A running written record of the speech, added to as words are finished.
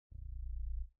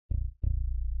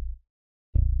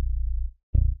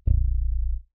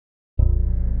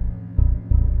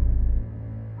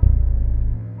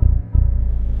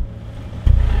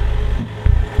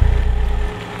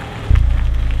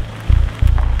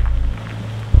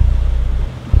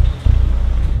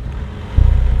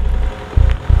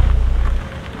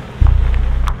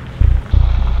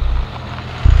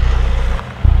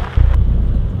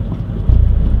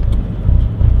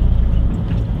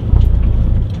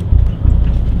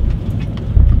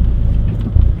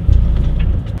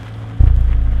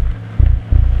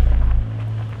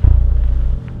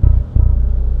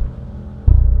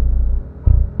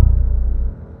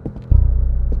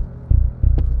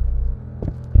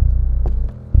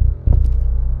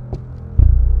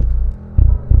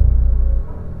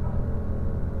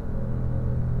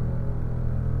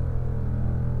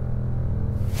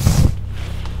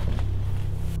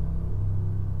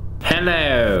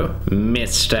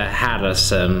Mr.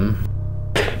 Harrison.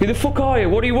 Who the fuck are you?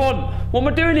 What do you want? What am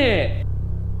I doing here?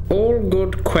 All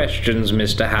good questions,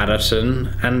 Mr.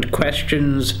 Harrison, and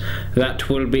questions that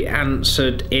will be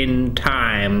answered in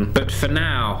time. But for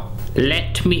now,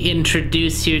 let me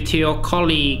introduce you to your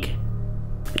colleague.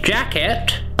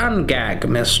 Jacket, ungag,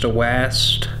 Mr.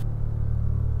 West.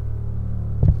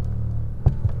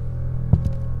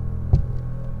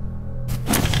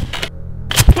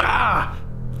 Ah!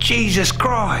 Jesus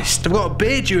Christ! I've got a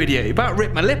beard, you idiot. You're about to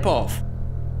rip my lip off.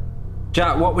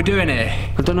 Jack, what we doing here?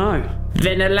 I don't know.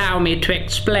 Then allow me to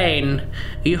explain.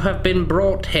 You have been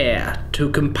brought here to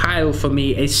compile for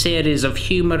me a series of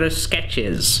humorous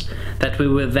sketches that we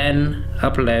will then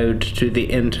upload to the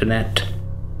internet.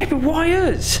 Hey, but why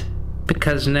us?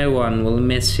 Because no one will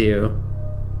miss you.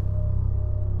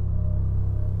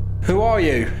 Who are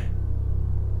you?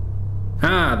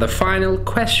 Ah, the final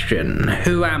question.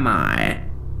 Who am I?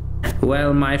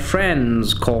 Well, my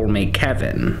friends call me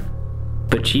Kevin,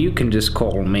 but you can just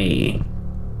call me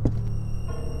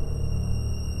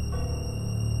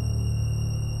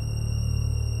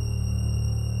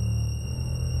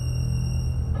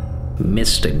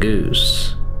Mr.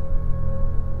 Goose.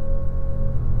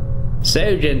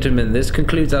 So, gentlemen, this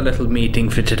concludes our little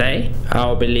meeting for today.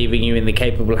 I'll be leaving you in the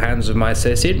capable hands of my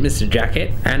associate, Mr.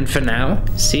 Jacket, and for now,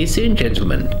 see you soon,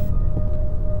 gentlemen.